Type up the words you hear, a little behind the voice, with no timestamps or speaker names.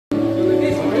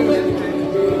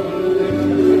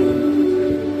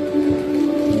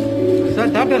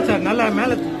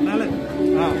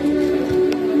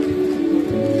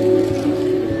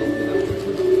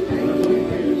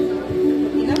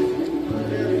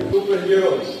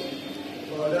Superheroes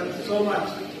who have done so much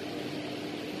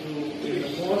to the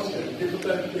most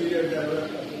difficult period that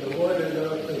the world has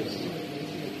ever faced.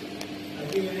 I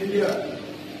think in India,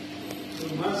 we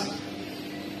must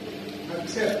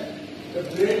accept the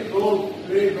great role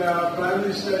played by our Prime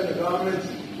Minister and the government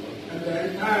and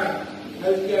the entire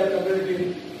healthcare community,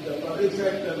 the public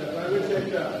sector, the private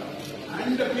sector,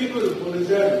 and the people who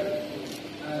reserve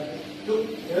took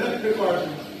enough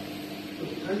precautions to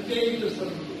contain to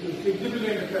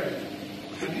significant effect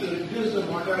and to reduce the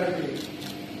mortality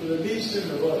to the least in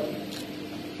the world,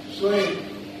 showing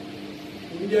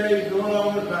India is no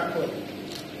longer backward.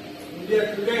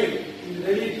 India today is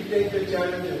ready to take the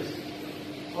challenges,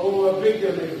 however big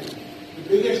they may be. The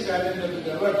biggest challenge that we've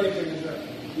ever taken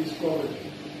is COVID.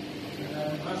 And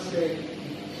I must say,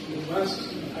 we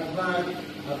must admire,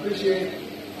 appreciate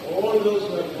all those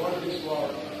who have fought this war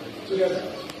together.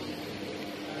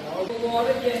 The war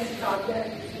against cardiac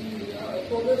disease,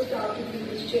 COVID started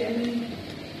because chairman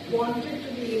wanted to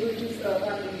be able to serve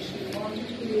our nation, wanted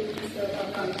to be able to serve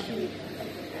our country.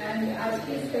 And as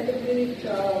we celebrate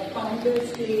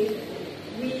Founders Day,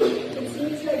 it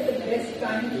seems like the best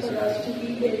time for us to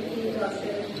rededicate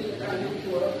ourselves to the kind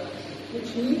of work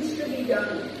which needs to be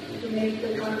done to make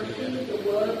the country, the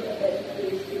world, a better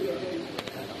place to live in.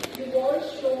 You've all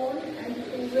shown and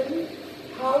proven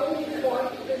how we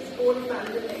fought this whole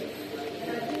pandemic.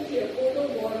 And I think the Apollo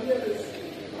warriors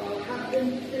have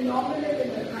been phenomenal in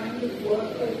the kind of work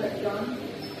they have done.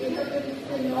 They have been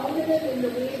phenomenal in the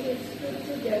way they've stood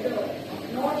together,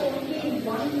 not only in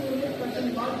one unit, but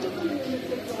in multiple units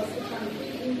across the country,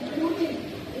 including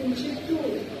in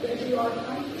Chittoor, where we all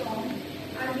come from.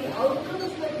 And the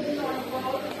outcomes have been on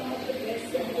par with some of the best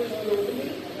centers globally.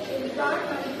 In fact,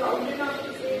 I'm proud enough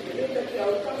to say today that the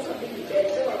outcomes have been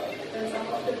better than some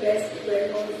of the best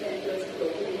well-known centers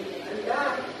globally. And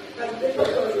that has been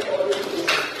because of all of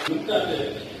this. We looked at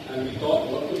it and we thought,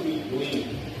 what could we be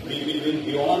doing? We will be doing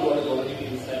beyond what has already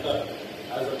been set up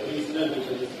as a precedent which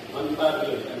is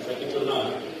unparalleled and second to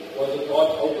none. Was the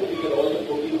thought, how could we get all the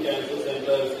 14 cancer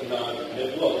centers in our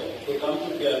network to come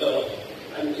together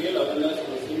and create awareness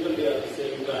on a single day at the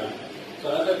same time. So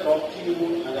as I talk to you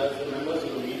and as the members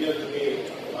of the media today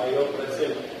are here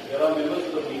present, there are members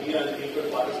of the media and people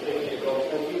participating across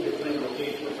 14 different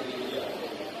locations in India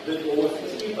with over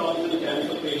 60,000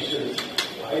 cancer patients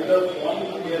either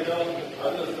formed together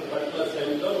at a particular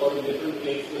center or in different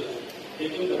places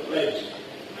taking the pledge.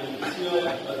 And this year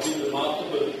has been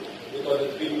remarkable because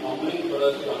it's been humbling for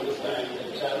us to understand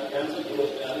that cancer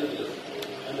grows challenges.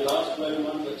 And the last 12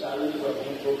 months, the challenges have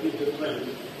been totally different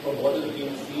from what has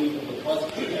been seen from the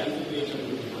first cancer patient,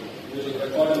 which was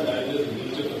recorded and diagnosed in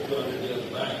Egypt 200 years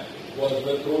back, was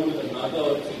thrown with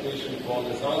another situation called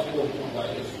the SARS-CoV-2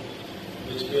 virus,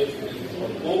 which creates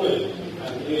for COVID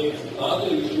and creates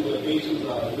another issue where patients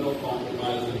are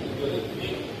immunocompromised and people are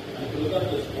sick. And to look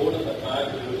at this board at the back,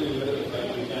 we're looking at the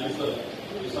primary cancer.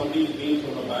 If somebody is being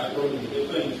from a background in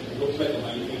defense, it looks like a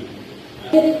minefield.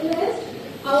 I request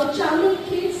our channel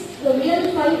kids, the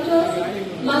real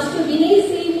fighters, Master Vinay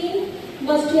Saini,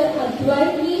 Master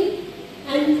Adwaitli,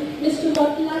 and Mr.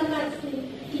 Motilal Maxi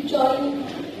to join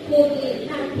for the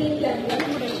campaign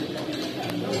campaign.